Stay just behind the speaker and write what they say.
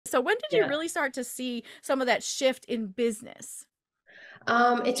So when did you Yeah. really start to see some of that shift in business?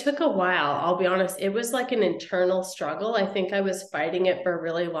 It took a while, I'll be honest. It was like an internal struggle. I think I was fighting it for a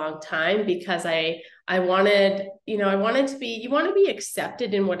really long time because I wanted, I wanted to be, you want to be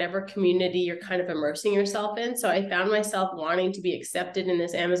accepted in whatever community you're kind of immersing yourself in. So I found myself wanting to be accepted in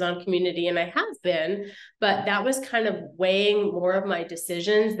this Amazon community, and I have been, but that was kind of weighing more of my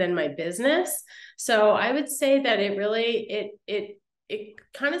decisions than my business. So I would say that it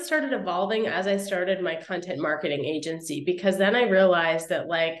kind of started evolving as I started my content marketing agency, because then I realized that,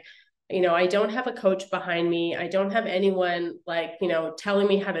 like, I don't have a coach behind me. I don't have anyone, like, telling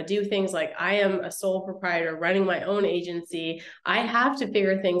me how to do things. Like, I am a sole proprietor running my own agency. I have to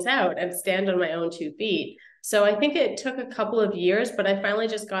figure things out and stand on my own 2 feet. So I think it took a couple of years, but I finally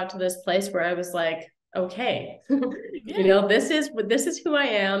just got to this place where I was like, okay, Yeah. this is who I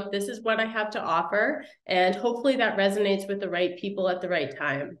am. This is what I have to offer, and hopefully that resonates with the right people at the right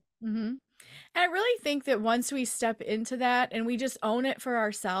time. Mm-hmm. And I really think that once we step into that and we just own it for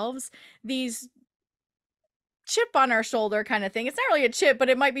ourselves, these chip on our shoulder kind of thing. It's not really a chip, but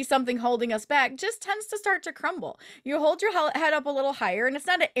it might be something holding us back, just tends to start to crumble. You hold your head up a little higher, and it's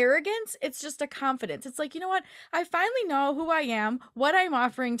not an arrogance, it's just a confidence. It's like, you know what? I finally know who I am, what I'm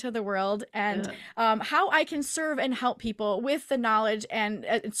offering to the world, and Yeah, how I can serve and help people with the knowledge and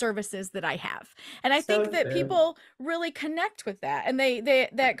services that I have. And I so think that true. people really connect with that, and they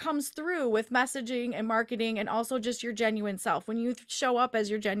that comes through with messaging and marketing, and also just your genuine self. When you show up as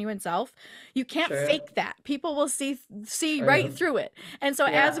your genuine self, you can't True. fake that. People will see right True. through it. And so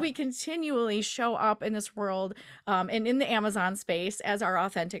as Yeah. we continually show up in this world, and in the Amazon space as our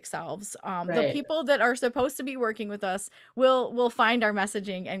authentic selves, the Right. people that are supposed to be working with us will find our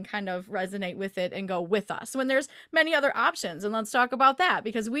messaging and kind of resonate with it and go with us when there's many other options. And let's talk about that,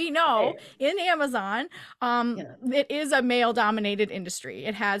 because we know Right. in Amazon, Yeah. it is a male dominated industry.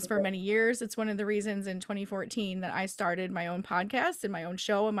 It has for many years. It's one of the reasons in 2014 that I started my own podcast and my own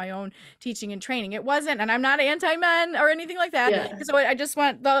show and my own teaching and training. It wasn't, and I'm not anti men or anything like that. Yeah. So I just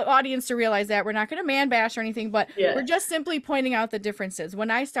want the audience to realize that we're not going to man bash or anything, but we're Yeah. just simply pointing out the differences.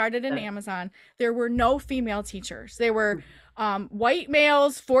 When I started in Amazon, there were no female teachers. There were white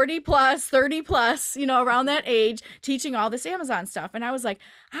males, 40 plus, 30 plus, around that age, teaching all this Amazon stuff. And I was like,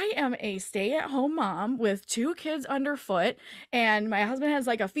 I am a stay at home mom with 2 kids underfoot, and my husband has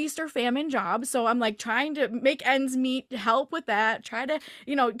like a feast or famine job. So I'm like trying to make ends meet, help with that, try to,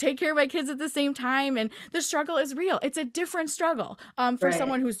 take care of my kids at the same time. And the struggle is real. It's a different struggle for Right.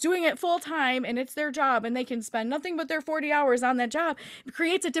 someone who's doing it full time and it's their job and they can spend nothing but their 40 hours on that job. It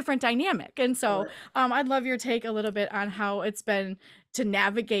creates a different dynamic. And so I'd love your take a little bit on how it's been to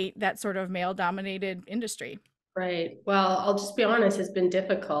navigate that sort of male dominated industry. Right. Well, I'll just be honest, it's been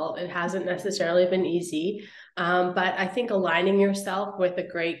difficult. It hasn't necessarily been easy. But I think aligning yourself with a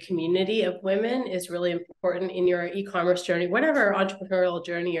great community of women is really important in your e-commerce journey, whatever entrepreneurial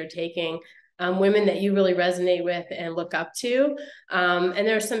journey you're taking. Women that you really resonate with and look up to. And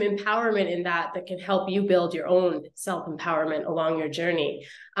there's some empowerment in that can help you build your own self-empowerment along your journey.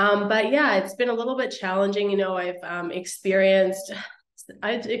 But yeah, it's been a little bit challenging.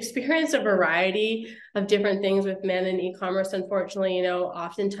 I've experienced a variety of different things with men in e-commerce. Unfortunately,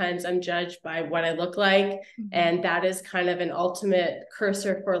 oftentimes I'm judged by what I look like, Mm-hmm. and that is kind of an ultimate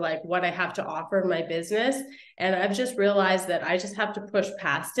cursor for like what I have to offer in my business. And I've just realized that I just have to push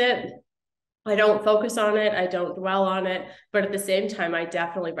past it. I don't focus on it. I don't dwell on it. But at the same time, I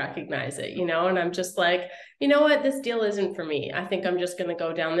definitely recognize it, and I'm just like, you know what, this deal isn't for me. I think I'm just going to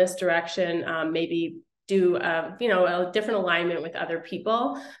go down this direction, maybe do a different alignment with other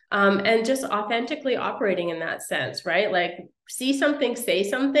people, and just authentically operating in that sense, right? Like, see something, say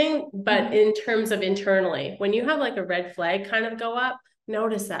something, but Mm-hmm. in terms of internally, when you have like a red flag kind of go up,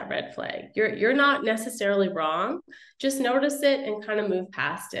 notice that red flag. You're not necessarily wrong. Just notice it and kind of move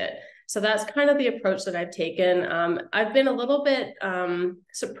past it. So that's kind of the approach that I've taken. I've been a little bit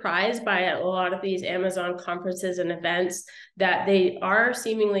surprised by a lot of these Amazon conferences and events that they are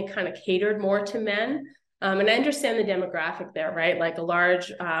seemingly kind of catered more to men. And I understand the demographic there, right? Like a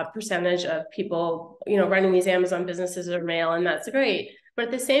large percentage of people, running these Amazon businesses are male, and that's great. But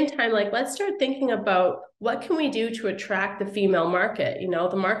at the same time, like, let's start thinking about what can we do to attract the female market,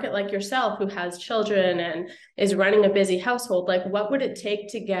 the market like yourself who has children and is running a busy household. Like, what would it take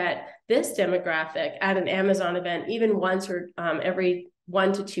to get this demographic at an Amazon event, even once or every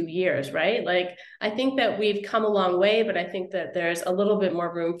 1 to 2 years, right? Like, I think that we've come a long way, but I think that there's a little bit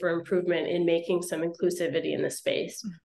more room for improvement in making some inclusivity in the space.